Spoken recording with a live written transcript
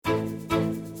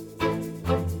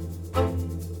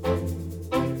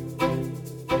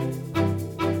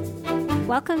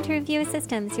Welcome to Review of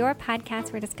Systems, your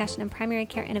podcast for discussion of primary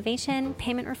care innovation,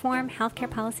 payment reform, healthcare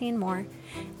policy, and more.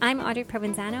 I'm Audrey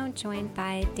Provenzano, joined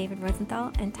by David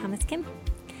Rosenthal and Thomas Kim.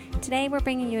 Today, we're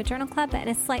bringing you a journal club in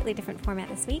a slightly different format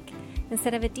this week.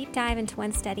 Instead of a deep dive into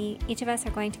one study, each of us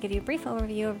are going to give you a brief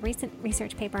overview of a recent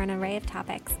research paper on an array of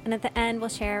topics. And at the end, we'll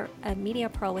share a media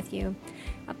pearl with you,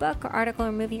 a book or article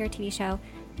or movie or TV show,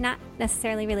 not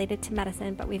necessarily related to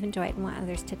medicine, but we've enjoyed and want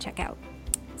others to check out.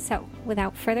 So,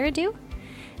 without further ado,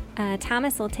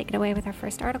 Thomas will take it away with our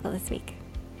first article this week.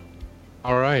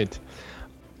 All right.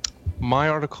 My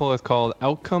article is called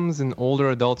Outcomes in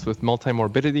Older Adults with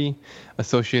Multimorbidity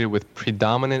Associated with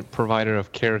Predominant Provider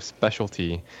of Care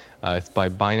Specialty. It's by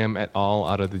Bynum et al.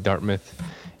 Out of the Dartmouth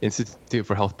Institute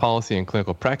for Health Policy and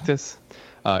Clinical Practice.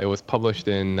 It was published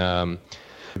in the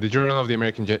Journal of the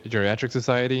American Geriatric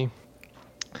Society.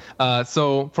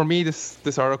 So for me,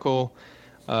 this article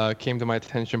came to my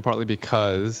attention partly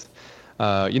because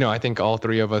I think all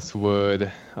three of us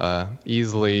would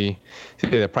easily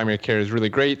say that primary care is really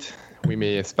great. We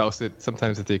may espouse it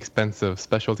sometimes at the expense of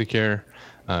specialty care,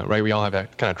 right? We all have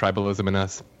that kind of tribalism in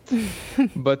us.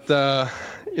 But,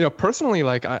 personally,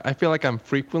 I feel like I'm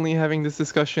frequently having this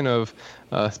discussion of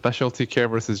specialty care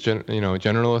versus,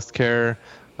 generalist care.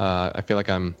 I feel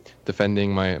like I'm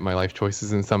defending my life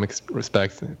choices in some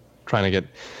respect, trying to get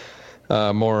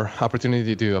more opportunity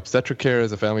to do obstetric care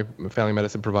as a family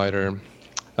medicine provider.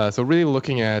 So really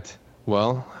looking at,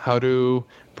 how do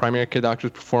primary care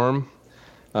doctors perform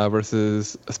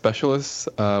versus specialists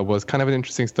was kind of an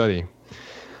interesting study.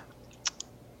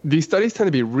 These studies tend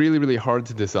to be really, really hard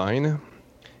to design.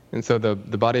 And so the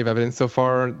body of evidence so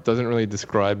far doesn't really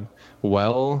describe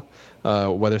well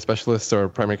whether specialists or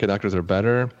primary care doctors are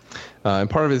better. And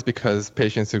part of it is because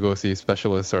patients who go see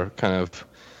specialists are kind of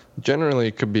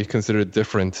generally could be considered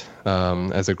different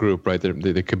as a group, right?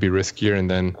 They could be riskier, and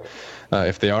then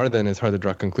if they are, then it's hard to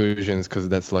draw conclusions because of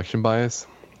that selection bias.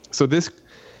 So this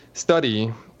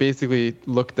study basically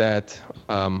looked at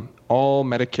all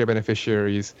Medicare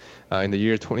beneficiaries in the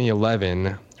year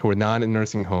 2011 who were not in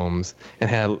nursing homes and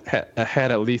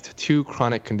had at least two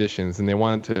chronic conditions, and they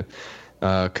wanted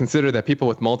to consider that people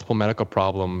with multiple medical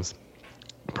problems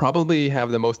probably have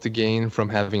the most to gain from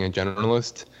having a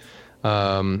generalist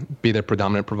be their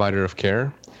predominant provider of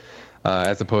care,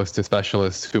 as opposed to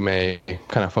specialists who may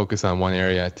kind of focus on one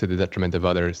area to the detriment of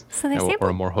others, or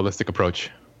a more holistic approach.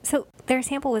 So their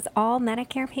sample was all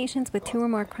Medicare patients with two or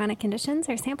more chronic conditions?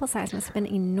 Their sample size must have been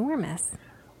enormous.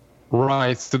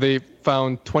 Right. So they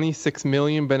found 26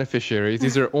 million beneficiaries.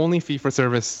 These are only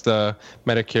fee-for-service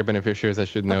Medicare beneficiaries, I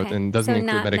should note, and doesn't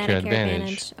include Medicare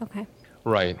Advantage. Okay.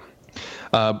 Right.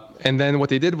 And then what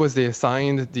they did was they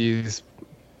assigned these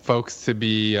folks to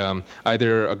be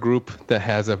either a group that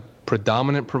has a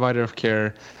predominant provider of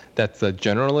care that's a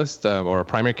generalist or a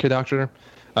primary care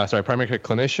primary care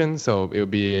clinician. So it would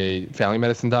be a family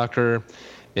medicine doctor,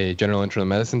 a general internal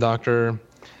medicine doctor,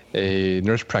 a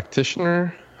nurse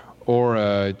practitioner, or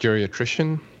a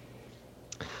geriatrician.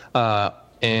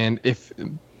 And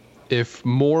if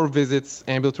more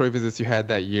ambulatory visits you had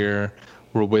that year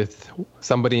were with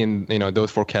somebody in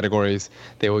those four categories,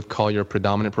 they would call your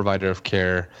predominant provider of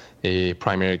care a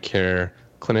primary care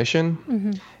clinician.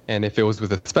 Mm-hmm. And if it was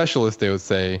with a specialist, they would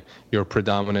say your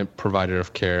predominant provider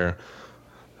of care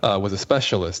was a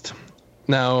specialist.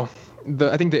 Now,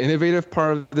 I think the innovative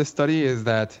part of this study is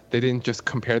that they didn't just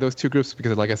compare those two groups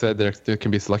because, like I said, there can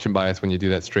be selection bias when you do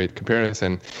that straight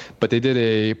comparison. But they did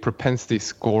a propensity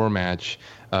score match,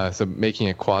 so making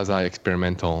it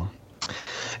quasi-experimental.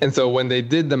 And so when they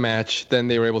did the match, then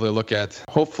they were able to look at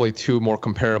hopefully two more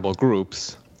comparable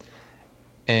groups.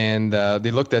 And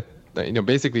they looked at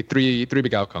basically three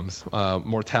big outcomes: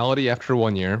 mortality after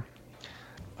 1 year,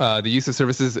 the use of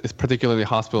services, is particularly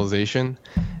hospitalization,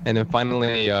 and then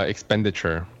finally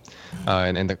expenditure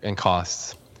and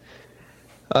costs.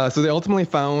 So they ultimately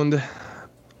found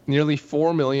nearly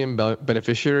 4 million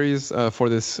beneficiaries for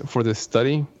this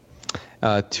study,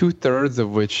 2/3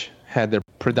 of which had their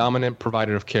predominant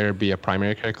provider of care be a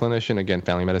primary care clinician, again,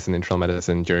 family medicine, internal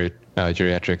medicine,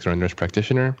 geriatrics, or a nurse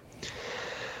practitioner.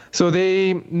 So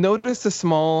they noticed a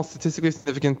small statistically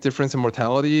significant difference in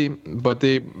mortality, but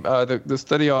the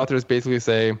study authors basically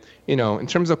say, in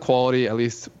terms of quality, at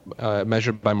least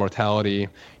measured by mortality,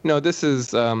 this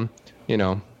is,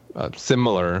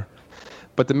 similar.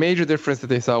 But the major difference that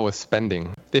they saw was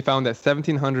spending. They found that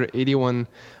 $1,781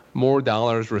 more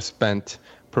dollars were spent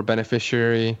per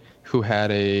beneficiary who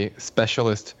had a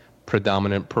specialist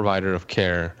predominant provider of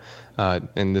care.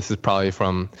 And this is probably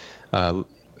from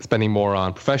spending more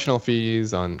on professional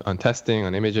fees, on testing,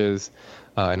 on images,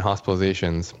 and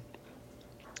hospitalizations.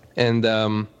 And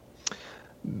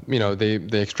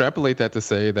they extrapolate that to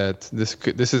say that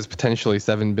this is potentially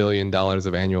 $7 billion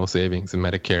of annual savings in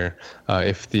Medicare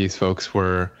if these folks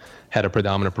had a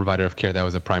predominant provider of care that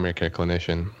was a primary care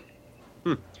clinician.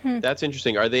 That's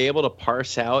interesting. Are they able to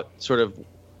parse out sort of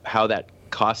how that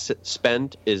cost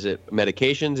spent? Is it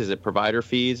medications? Is it provider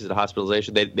fees? Is it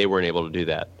hospitalization? They weren't able to do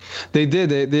that. They did.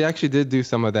 They actually did do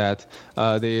some of that.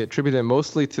 They attributed it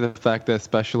mostly to the fact that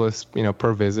specialists,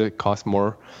 per visit cost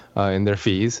more in their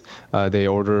fees. They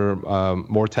order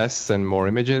more tests and more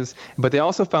images. But they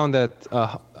also found that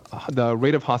the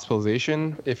rate of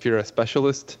hospitalization, if you're a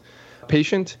specialist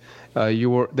patient,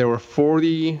 there were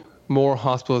 40 more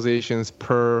hospitalizations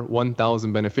per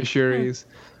 1,000 beneficiaries.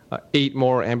 8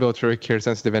 more ambulatory care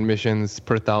sensitive admissions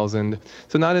per 1,000.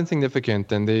 So not insignificant.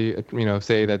 And they,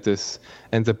 say that this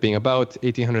ends up being about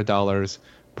 $1,800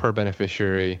 per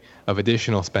beneficiary of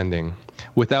additional spending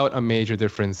without a major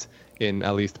difference in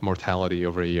at least mortality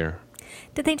over a year.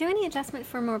 Did they do any adjustment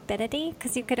for morbidity?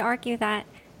 Because you could argue that,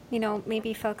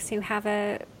 maybe folks who have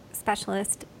a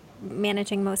specialist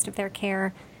managing most of their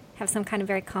care have some kind of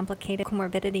very complicated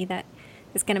comorbidity that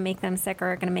is going to make them sick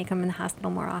or going to make them in the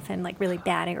hospital more often, like really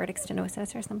bad aortic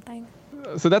stenosis or something.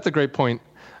 So that's a great point.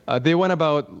 They went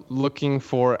about looking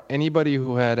for anybody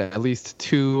who had at least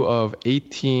 2 of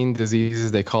 18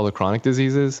 diseases they call the chronic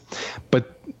diseases,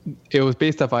 but it was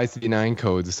based off ICD-9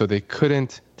 codes, so they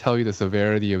couldn't tell you the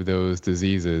severity of those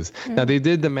diseases. Now, they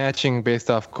did the matching based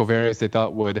off covariates they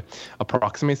thought would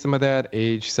approximate some of that: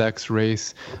 age, sex,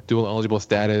 race, dual eligible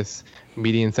status,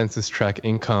 median census tract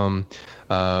income,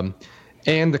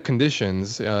 and the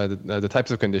conditions, the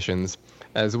types of conditions,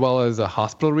 as well as a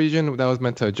hospital region that was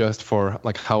meant to adjust for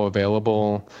like how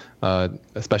available a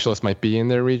specialist might be in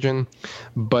their region.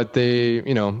 But but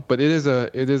it is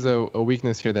a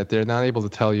weakness here that they're not able to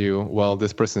tell you, well,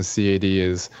 this person's CAD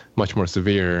is much more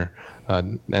severe,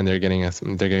 and they're getting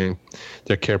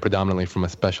their care predominantly from a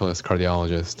specialist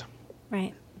cardiologist.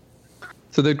 Right.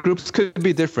 So the groups could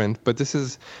be different, but this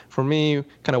is, for me,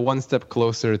 kind of one step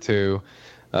closer to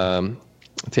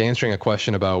answering a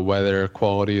question about whether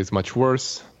quality is much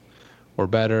worse or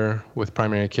better with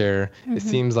primary care. It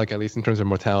seems like, at least in terms of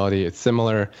mortality, it's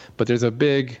similar, but there's a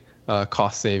big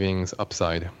cost savings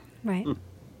upside. Right.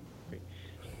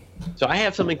 So I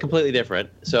have something completely different.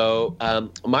 So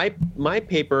my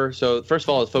paper, so first of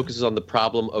all, it focuses on the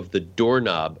problem of the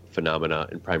doorknob phenomena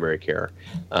in primary care.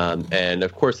 And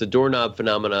of course, the doorknob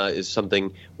phenomena is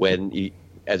something when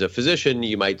as a physician,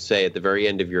 you might say at the very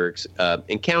end of your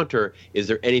encounter, is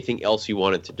there anything else you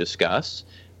wanted to discuss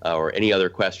or any other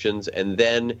questions? And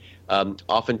then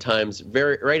oftentimes,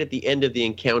 right at the end of the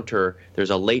encounter,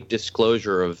 there's a late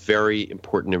disclosure of very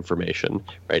important information,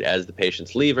 right? As the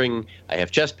patient's leaving, I have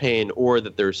chest pain, or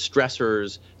that there's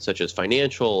stressors such as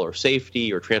financial or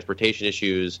safety or transportation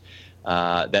issues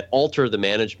that alter the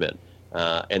management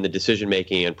and the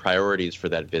decision-making and priorities for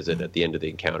that visit at the end of the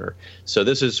encounter. So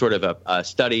this is sort of a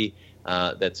study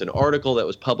that's an article that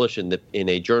was published in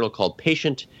a journal called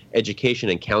Patient Education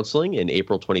and Counseling in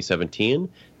April 2017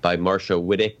 by Marcia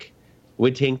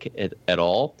Wittink et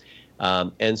al.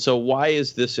 And so why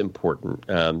is this important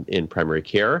in primary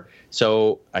care?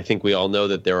 So I think we all know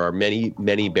that there are many,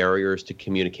 many barriers to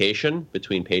communication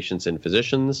between patients and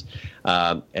physicians,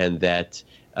 and that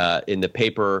in the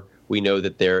paper, we know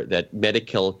that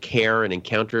medical care and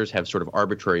encounters have sort of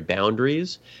arbitrary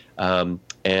boundaries, and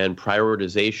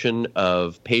prioritization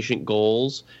of patient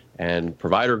goals and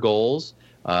provider goals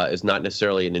is not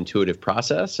necessarily an intuitive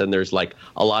process. And there's like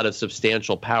a lot of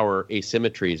substantial power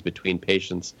asymmetries between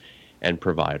patients and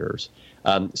providers.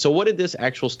 So what did this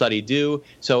actual study do?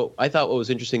 So I thought what was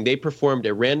interesting, they performed a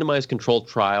randomized controlled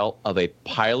trial of a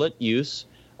pilot use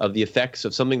of the effects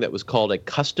of something that was called a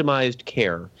customized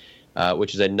care,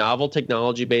 which is a novel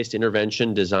technology-based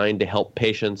intervention designed to help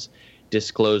patients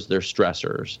disclose their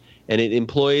stressors. And it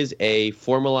employs a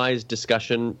formalized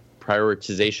discussion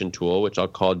prioritization tool, which I'll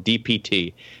call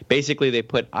DPT. Basically, they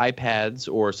put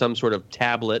iPads or some sort of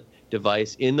tablet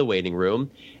device in the waiting room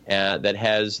that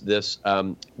has this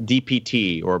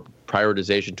DPT or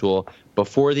prioritization tool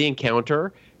before the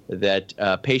encounter that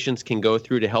patients can go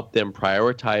through to help them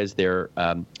prioritize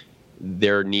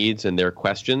their needs and their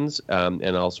questions,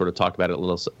 and I'll sort of talk about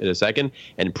it in a second,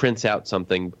 and prints out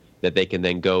something that they can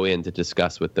then go in to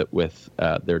discuss with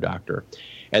their doctor.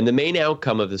 And the main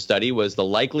outcome of the study was the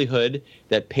likelihood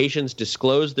that patients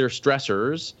disclose their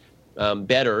stressors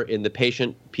better in the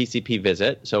patient PCP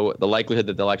visit. So the likelihood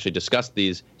that they'll actually discuss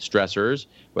these stressors,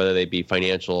 whether they be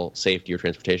financial, safety, or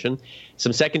transportation.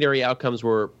 Some secondary outcomes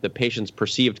were the patient's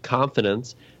perceived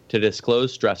confidence to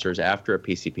disclose stressors after a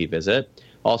PCP visit.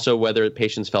 Also, whether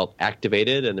patients felt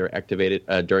activated and they're activated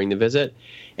during the visit,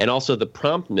 and also the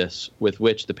promptness with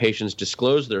which the patients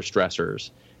disclose their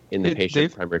stressors in the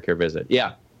patient primary care visit.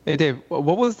 Yeah. Hey, Dave,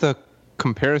 what was the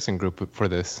comparison group for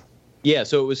this? Yeah,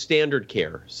 so it was standard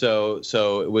care. So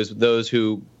it was those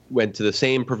who went to the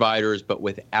same providers but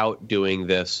without doing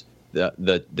this,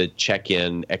 the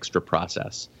check-in extra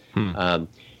process.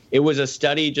 It was a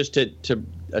study, just to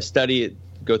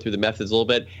go through the methods a little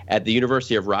bit, at the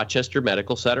University of Rochester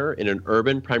Medical Center in an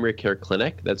urban primary care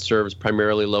clinic that serves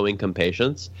primarily low-income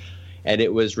patients. And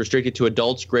it was restricted to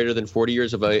adults greater than 40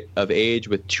 years of age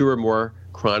with 2 or more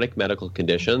chronic medical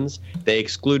conditions. They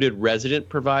excluded resident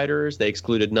providers, they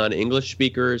excluded non-English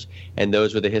speakers, and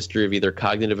those with a history of either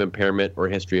cognitive impairment or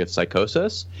a history of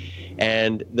psychosis.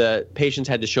 And the patients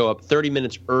had to show up 30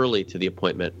 minutes early to the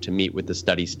appointment to meet with the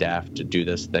study staff to do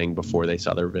this thing before they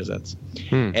saw their visits.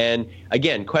 And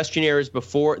again, questionnaires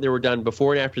they were done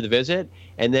before and after the visit.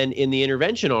 And then in the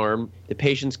intervention arm, the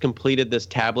patients completed this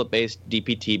tablet-based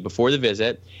DPT before the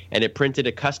visit, and it printed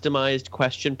a customized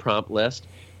question prompt list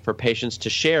for patients to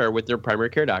share with their primary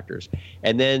care doctors.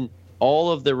 And then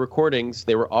all of the recordings,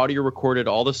 they were audio recorded,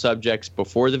 all the subjects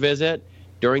before the visit,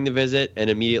 during the visit, and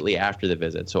immediately after the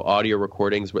visit. So audio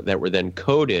recordings that were then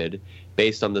coded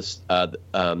based on this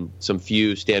some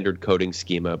few standard coding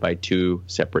schema by 2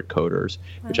 separate coders,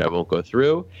 which I won't go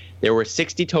through. There were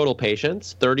 60 total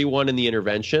patients, 31 in the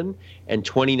intervention and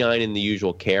 29 in the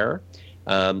usual care.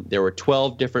 There were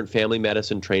 12 different family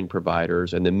medicine trained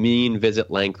providers, and the mean visit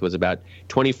length was about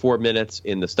 24 minutes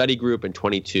in the study group and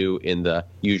 22 in the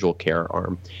usual care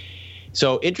arm.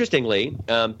 So interestingly,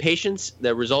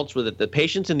 the results were that the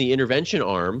patients in the intervention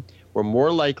arm were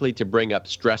more likely to bring up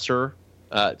stressors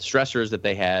that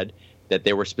they had, that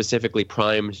they were specifically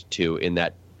primed to in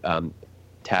that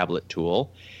tablet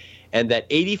tool, and that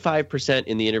 85%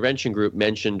 in the intervention group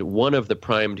mentioned one of the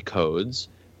primed codes,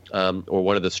 or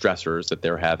one of the stressors that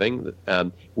they're having,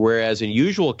 whereas in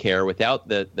usual care without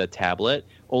the tablet,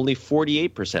 only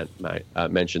 48%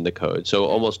 mentioned the code. So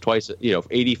almost twice,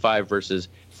 85 versus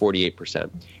 48%.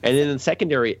 And then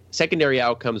the secondary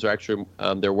outcomes are actually,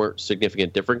 there weren't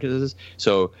significant differences.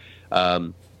 So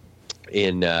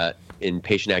in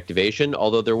patient activation,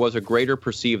 although there was a greater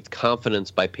perceived confidence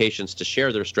by patients to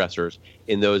share their stressors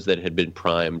in those that had been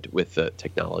primed with the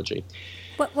technology.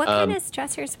 What kind of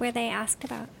stressors were they asked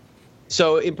about?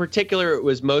 So in particular, it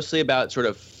was mostly about sort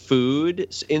of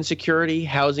food insecurity,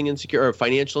 housing insecurity, or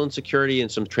financial insecurity, and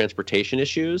some transportation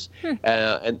issues.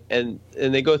 And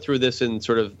they go through this in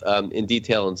sort of in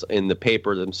detail in the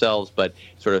paper themselves, but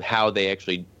sort of how they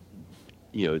actually,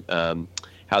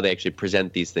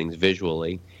 present these things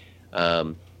visually.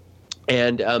 I'll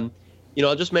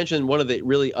just mention one of the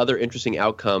really other interesting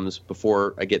outcomes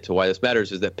before I get to why this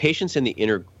matters is that patients in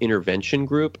the intervention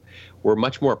group were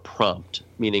much more prompt,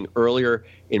 meaning earlier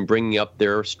in bringing up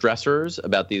their stressors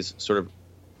about these sort of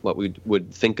what we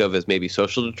would think of as maybe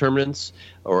social determinants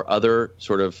or other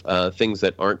sort of things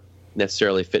that aren't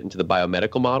necessarily fit into the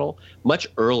biomedical model, much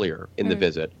earlier in the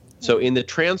visit. So in the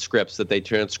transcripts that they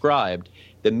transcribed,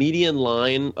 the median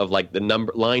line of like the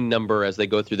line number as they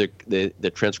go through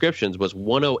the transcriptions was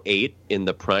 108 in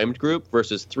the primed group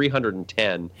versus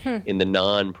 310 in the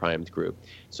non-primed group.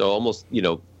 So almost,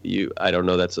 I don't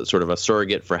know, that's sort of a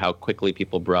surrogate for how quickly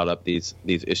people brought up these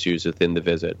issues within the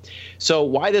visit. So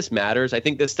why this matters, I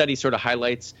think this study sort of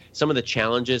highlights some of the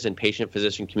challenges in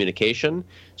patient-physician communication,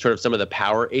 sort of some of the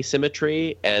power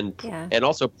asymmetry and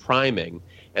also priming,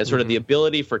 and sort of the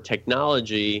ability for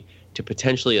technology to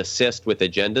potentially assist with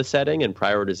agenda setting and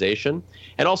prioritization,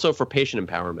 and also for patient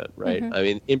empowerment, right? I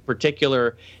mean, in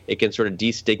particular, it can sort of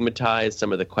destigmatize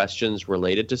some of the questions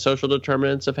related to social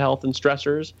determinants of health and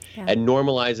stressors and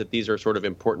normalize that these are sort of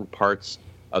important parts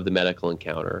of the medical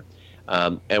encounter.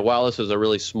 And while this was a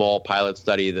really small pilot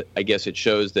study, that I guess it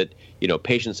shows that,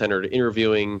 patient-centered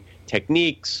interviewing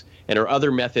techniques and or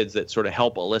other methods that sort of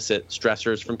help elicit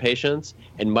stressors from patients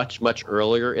and much, much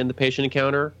earlier in the patient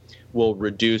encounter will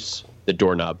reduce the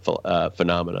doorknob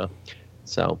phenomena.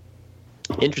 So,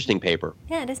 interesting paper.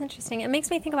 Yeah, it is interesting. It makes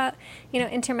me think about,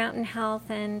 Intermountain Health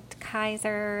and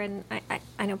Kaiser, and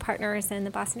I know partners in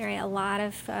the Boston area. A lot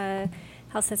of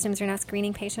health systems are now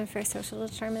screening patients for social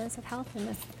determinants of health, and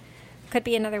this could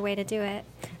be another way to do it.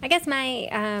 I guess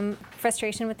my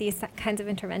frustration with these kinds of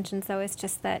interventions, though, is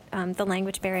just that the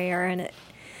language barrier, and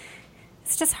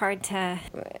it's just hard to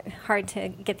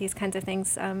get these kinds of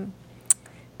things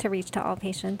to reach to all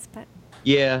patients. But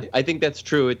yeah, I think that's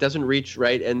true. It doesn't reach,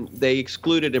 right? And they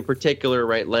excluded in particular,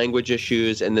 right, language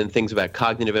issues and then things about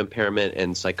cognitive impairment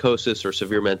and psychosis or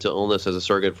severe mental illness as a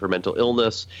surrogate for mental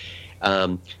illness.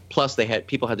 Plus,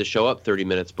 people had to show up 30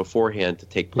 minutes beforehand to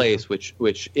take place,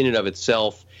 which in and of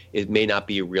itself it may not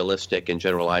be realistic and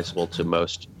generalizable to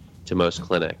most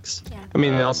clinics. Yeah. I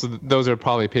mean, also those are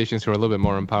probably patients who are a little bit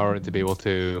more empowered to be able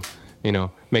to,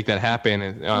 make that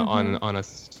happen on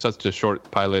such a short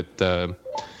pilot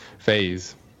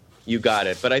phase. You got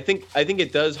it. But I think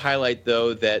it does highlight,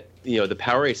 though, that the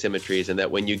power asymmetries, and that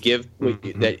when you give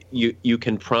that you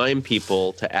can prime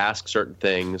people to ask certain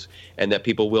things, and that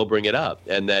people will bring it up,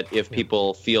 and that if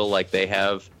people feel like they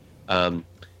have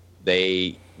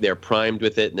they're primed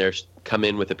with it and they're come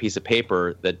in with a piece of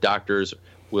paper, that doctors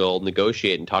will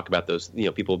negotiate and talk about those.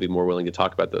 People will be more willing to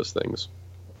talk about those things.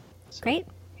 Great.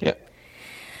 Yeah.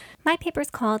 My paper is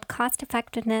called Cost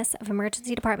Effectiveness of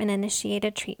Emergency Department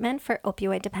Initiated Treatment for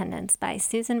Opioid Dependence by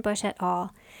Susan Bush et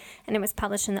al., and it was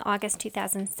published in the August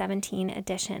 2017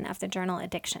 edition of the journal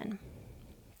Addiction.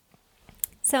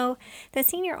 So the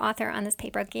senior author on this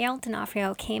paper, Gail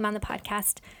D'Onofrio, came on the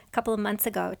podcast a couple of months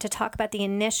ago to talk about the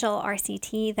initial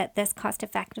RCT that this cost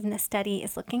effectiveness study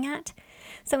is looking at.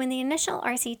 So in the initial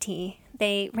RCT,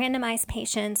 they randomized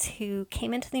patients who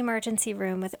came into the emergency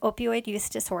room with opioid use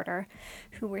disorder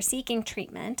who were seeking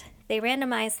treatment. They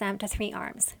randomized them to 3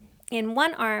 arms. In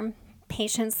one arm,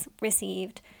 patients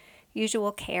received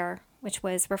usual care, which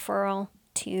was referral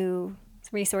to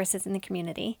resources in the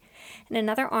community. In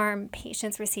another arm,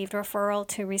 patients received referral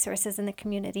to resources in the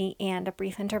community and a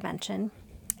brief intervention.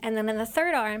 And then in the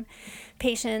third arm,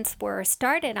 patients were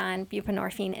started on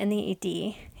buprenorphine in the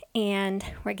ED and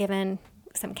were given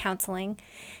some counseling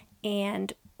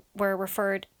and were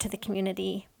referred to the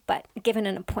community, but given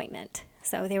an appointment.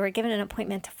 So they were given an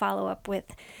appointment to follow up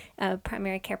with a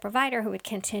primary care provider who would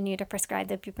continue to prescribe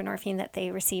the buprenorphine that they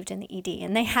received in the ED.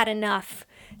 And they had enough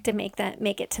to make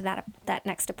it to that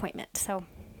next appointment. So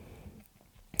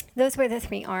those were the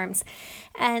 3 arms.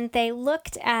 And they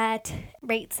looked at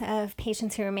rates of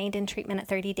patients who remained in treatment at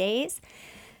 30 days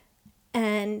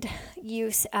and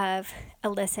use of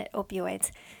illicit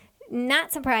opioids.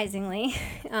 Not surprisingly,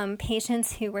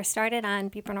 patients who were started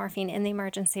on buprenorphine in the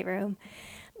emergency room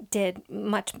did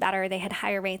much better. They had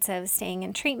higher rates of staying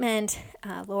in treatment,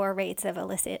 lower rates of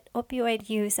illicit opioid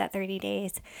use at 30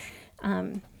 days,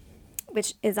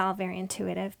 which is all very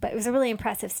intuitive, but it was a really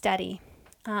impressive study.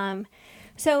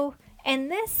 So in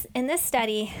this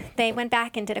study, they went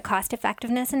back and did a cost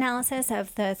effectiveness analysis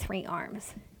of the 3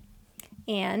 arms.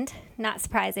 And not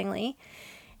surprisingly,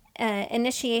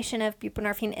 initiation of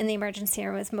buprenorphine in the emergency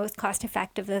room was most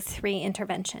cost-effective of the 3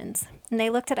 interventions. And they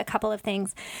looked at a couple of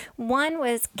things. One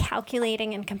was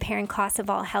calculating and comparing costs of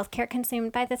all healthcare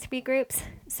consumed by the 3 groups.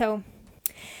 So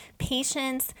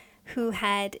patients who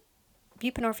had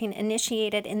buprenorphine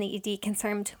initiated in the ED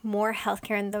consumed more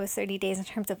healthcare in those 30 days in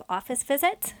terms of office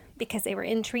visits because they were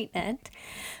in treatment,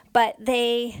 but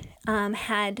they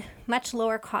had much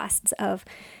lower costs of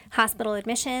hospital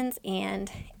admissions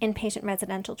and inpatient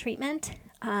residential treatment.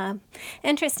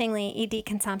 Interestingly, ED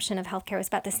consumption of healthcare was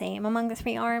about the same among the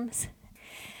 3 arms.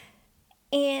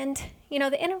 And,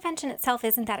 the intervention itself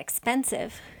isn't that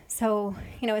expensive. So,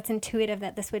 it's intuitive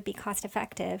that this would be cost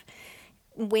effective.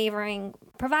 Wavering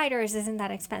providers isn't that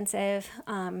expensive.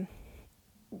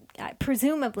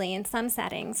 Presumably, in some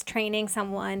settings, training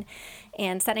someone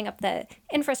and setting up the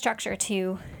infrastructure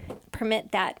to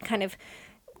permit that kind of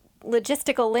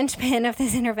logistical linchpin of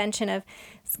this intervention of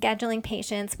scheduling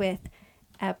patients with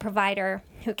a provider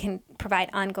who can provide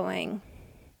ongoing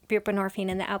buprenorphine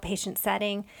in the outpatient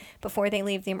setting before they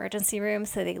leave the emergency room,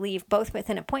 so they leave both with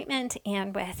an appointment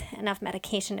and with enough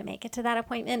medication to make it to that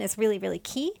appointment is really, really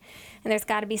key. And there's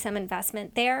got to be some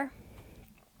investment there.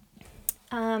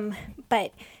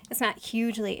 But it's not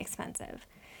hugely expensive.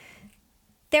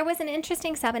 There was an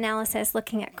interesting sub-analysis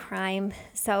looking at crime.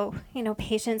 So,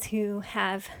 patients who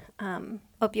have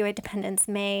opioid dependence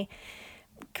may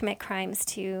commit crimes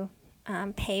to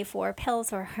pay for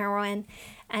pills or heroin.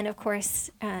 And of course,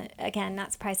 again,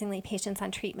 not surprisingly, patients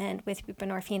on treatment with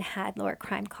buprenorphine had lower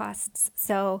crime costs.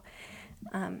 So,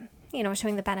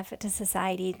 showing the benefit to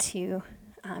society to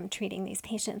treating these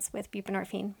patients with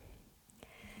buprenorphine.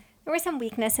 There were some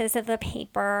weaknesses of the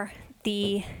paper.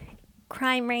 The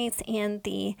crime rates and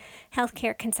the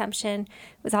healthcare consumption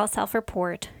was all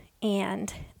self-report,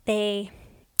 and they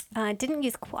didn't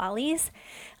use QALYs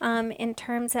in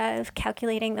terms of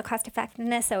calculating the cost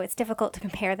effectiveness, so it's difficult to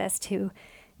compare this to,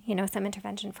 some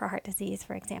intervention for heart disease,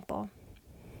 for example.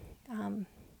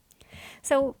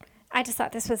 So I just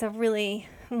thought this was a really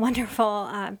wonderful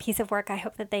piece of work. I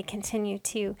hope that they continue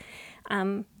to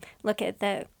look at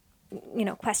the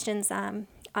questions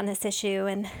on this issue.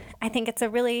 And I think it's a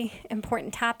really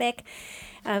important topic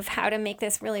of how to make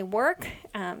this really work,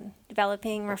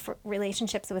 developing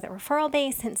relationships with a referral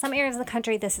base. In some areas of the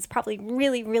country, this is probably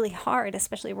really, really hard,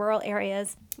 especially rural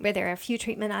areas where there are a few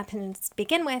treatment options to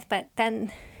begin with, but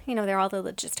then, there are all the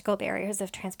logistical barriers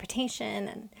of transportation.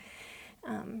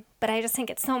 And but I just think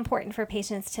it's so important for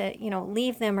patients to,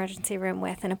 leave the emergency room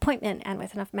with an appointment and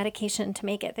with enough medication to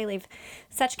make it. They live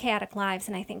such chaotic lives,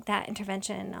 and I think that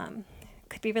intervention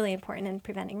could be really important in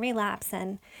preventing relapse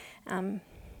and,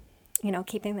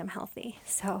 keeping them healthy.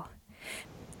 So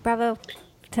bravo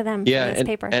to them for this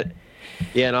paper.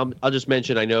 And I'll just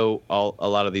mention, I know a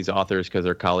lot of these authors because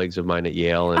they're colleagues of mine at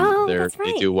Yale, and that's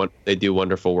right. they do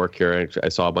wonderful work here. I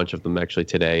saw a bunch of them actually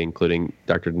today, including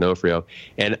Dr. D'Onofrio.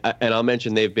 And I'll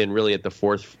mention they've been really at the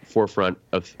forefront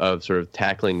of sort of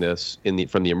tackling this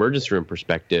from the emergency room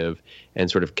perspective and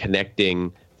sort of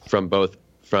connecting from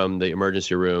the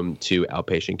emergency room to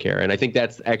outpatient care. And I think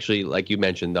that's actually, like you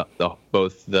mentioned,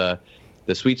 both the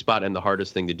sweet spot and the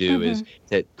hardest thing to do is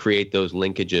to create those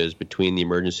linkages between the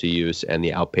emergency use and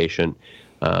the outpatient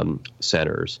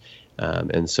centers.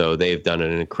 And so they've done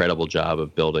an incredible job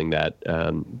of building those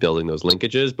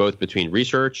linkages, both between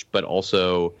research, but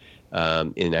also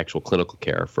in actual clinical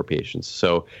care for patients.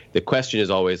 So the question is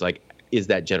always like, is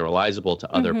that generalizable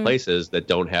to other places that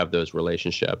don't have those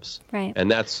relationships? Right. And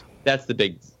that's the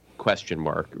big question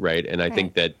mark, right? And I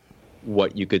think that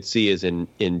what you could see is in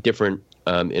different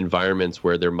environments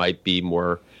where there might be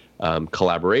more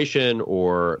collaboration,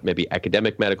 or maybe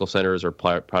academic medical centers are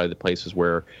probably the places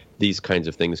where these kinds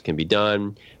of things can be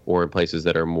done, or in places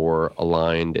that are more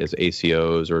aligned as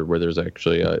ACOs, or where there's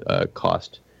actually a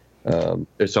cost.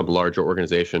 There's some larger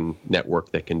organization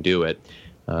network that can do it.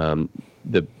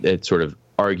 It sort of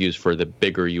argues for the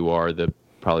bigger you are,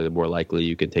 probably the more likely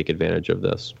you can take advantage of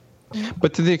this.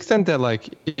 But to the extent that,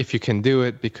 like, if you can do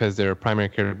it because there are primary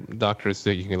care doctors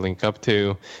that you can link up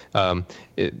to,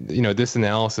 this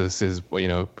analysis is,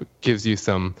 gives you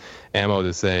some ammo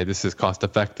to say this is cost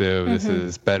effective, this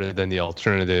is better than the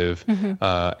alternative,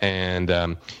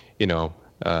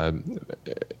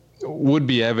 would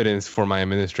be evidence for my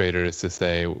administrators to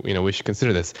say, we should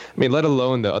consider this. I mean, let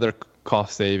alone the other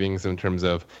cost savings in terms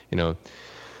of,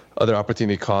 other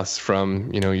opportunity costs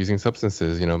from, using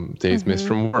substances, days missed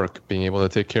from work, being able to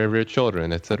take care of your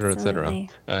children, et cetera, Absolutely.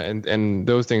 et cetera. And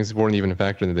those things weren't even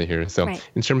factored into here. So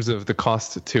in terms of the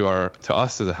cost to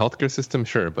us as a healthcare system,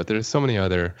 sure, but there's so many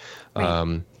other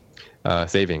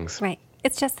savings. Right.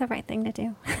 It's just the right thing to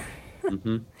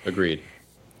do. Agreed.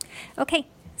 Okay.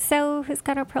 So who's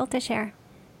got a pearl to share?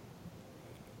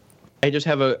 I just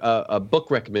have a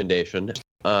book recommendation,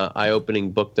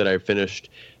 eye-opening book that I finished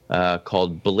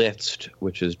called Blitzed,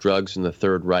 which is Drugs in the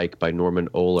Third Reich by Norman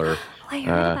Ohler. I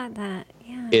heard about that.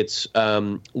 Yeah. It's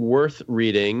worth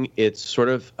reading. It's sort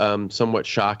of somewhat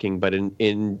shocking, but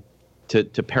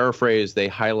to paraphrase, they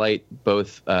highlight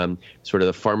both sort of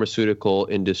the pharmaceutical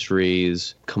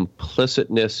industry's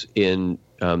complicitness in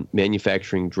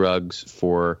manufacturing drugs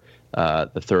for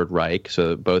the Third Reich.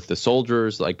 So both the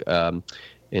soldiers, like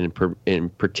in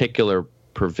particular,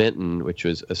 Preventin, which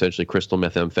was essentially crystal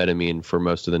methamphetamine for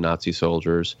most of the Nazi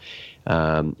soldiers,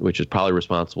 which is probably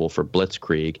responsible for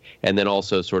Blitzkrieg, and then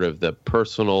also sort of the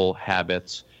personal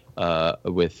habits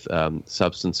with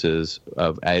substances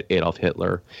of Adolf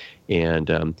Hitler. And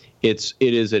it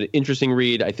is an interesting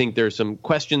read. I think there's some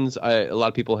questions. A lot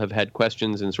of people have had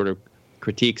questions and sort of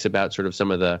critiques about sort of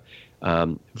some of the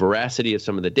veracity of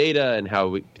some of the data and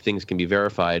how things can be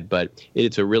verified. But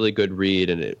it's a really good read,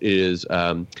 and it is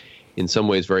in some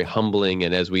ways very humbling.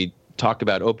 And as we talk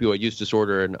about opioid use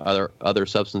disorder and other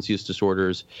substance use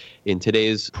disorders in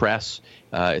today's press,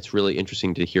 it's really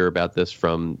interesting to hear about this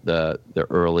from the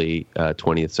early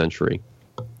 20th century.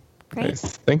 Great. Nice.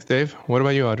 Thanks, Dave. What about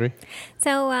you, Audrey?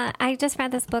 So I just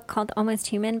read this book called Almost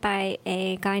Human by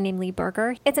a guy named Lee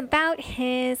Berger. It's about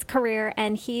his career,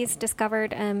 and he's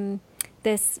discovered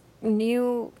this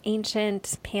new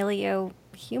ancient paleo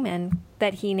human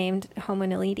that he named Homo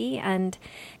naledi, and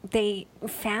they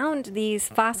found these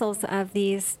fossils of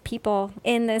these people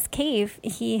in this cave.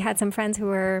 He had some friends who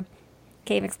were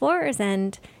cave explorers,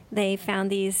 and they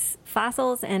found these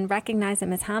fossils and recognized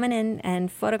them as hominin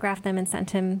and photographed them and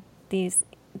sent him these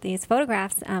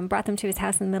photographs, brought them to his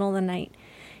house in the middle of the night.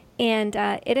 And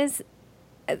it is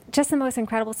just the most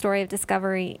incredible story of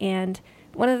discovery. And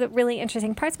one of the really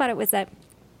interesting parts about it was that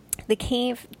the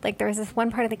cave, like there was this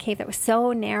one part of the cave that was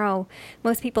so narrow,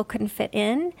 most people couldn't fit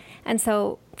in. And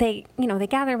so they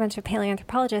gathered a bunch of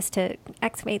paleoanthropologists to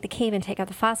excavate the cave and take out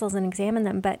the fossils and examine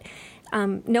them. But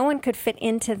no one could fit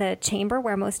into the chamber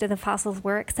where most of the fossils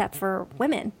were except for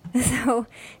women. So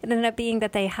it ended up being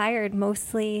that they hired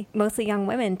mostly young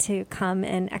women to come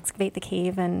and excavate the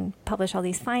cave and publish all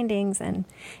these findings. And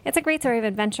it's a great story of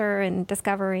adventure and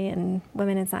discovery and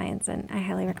women in science, and I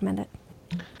highly recommend it.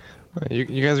 You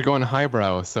guys are going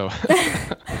highbrow, so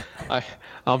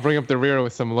I'll bring up the rear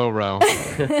with some lowbrow.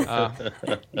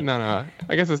 No,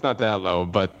 I guess it's not that low,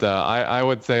 but I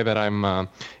would say that I'm a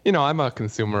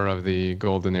consumer of the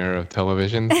golden era of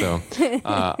television. So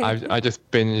I just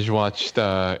binge watched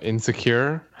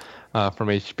Insecure from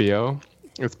HBO.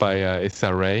 It's by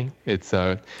Issa Rae. It's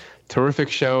a terrific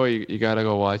show. You gotta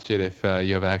go watch it if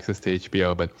you have access to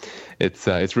HBO. But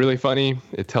it's really funny.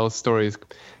 It tells stories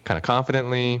kind of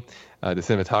confidently. The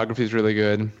cinematography is really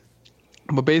good.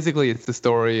 But basically, it's the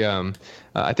story.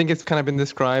 I think it's kind of been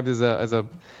described as a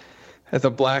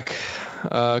black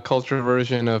culture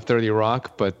version of 30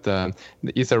 Rock. But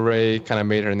Issa Rae kind of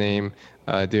made her name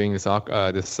doing this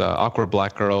awkward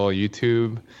black girl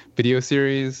YouTube video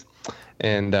series,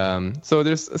 and so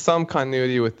there's some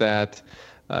continuity with that.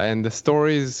 And the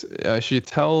stories she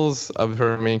tells of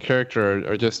her main character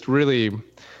are just really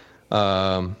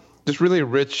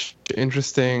rich,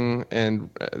 interesting, and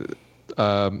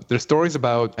there's stories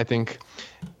about, I think,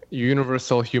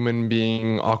 universal human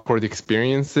being awkward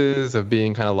experiences of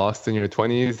being kind of lost in your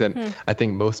 20s that I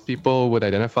think most people would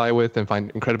identify with and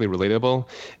find incredibly relatable.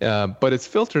 But it's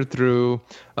filtered through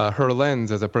her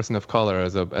lens as a person of color,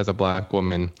 as a black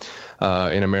woman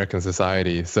in American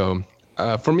society. So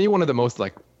for me, one of the most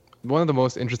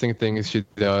interesting things she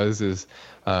does is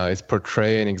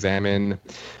portray and examine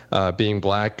being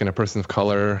black and a person of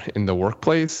color in the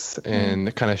workplace,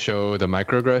 and kind of show the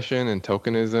microaggression and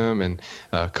tokenism and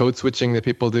code switching that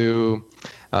people do.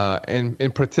 And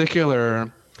in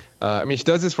particular, she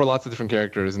does this for lots of different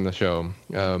characters in the show,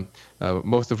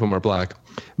 most of whom are black.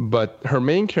 But her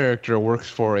main character works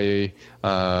for a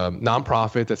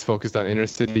nonprofit that's focused on inner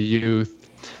city youth,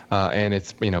 and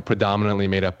it's predominantly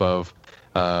made up of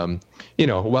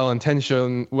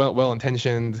well-intentioned,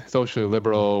 socially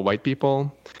liberal white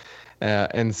people,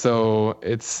 and so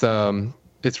it's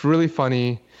really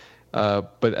funny,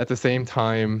 but at the same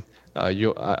time,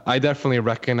 I definitely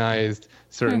recognized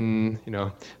certain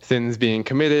sins being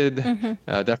committed.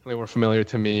 Definitely were familiar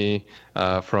to me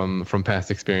from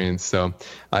past experience. So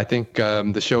I think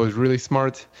the show is really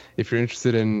smart if you're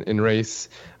interested in race,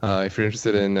 if you're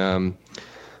interested in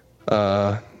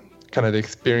kind of the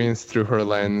experience through her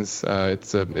lens.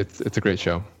 It's a great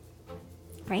show.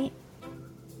 Right.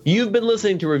 You've been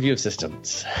listening to Review of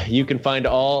Systems. You can find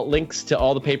all links to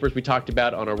all the papers we talked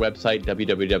about on our website,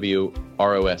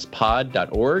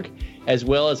 www.rospod.org, as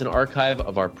well as an archive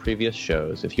of our previous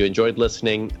shows. If you enjoyed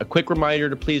listening, a quick reminder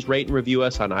to please rate and review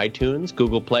us on iTunes,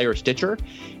 Google Play, or Stitcher,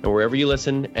 and wherever you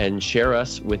listen, and share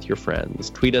us with your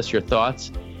friends. Tweet us your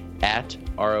thoughts at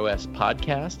ROS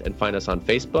Podcast, and find us on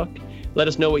Facebook. Let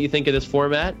us know what you think of this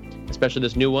format, especially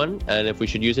this new one, and if we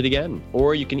should use it again.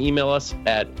 Or you can email us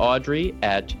at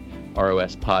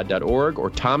audrey@rospod.org, or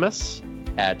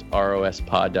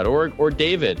thomas@rospod.org, or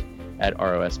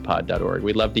david@rospod.org.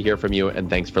 We'd love to hear from you, and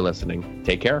thanks for listening.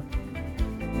 Take care.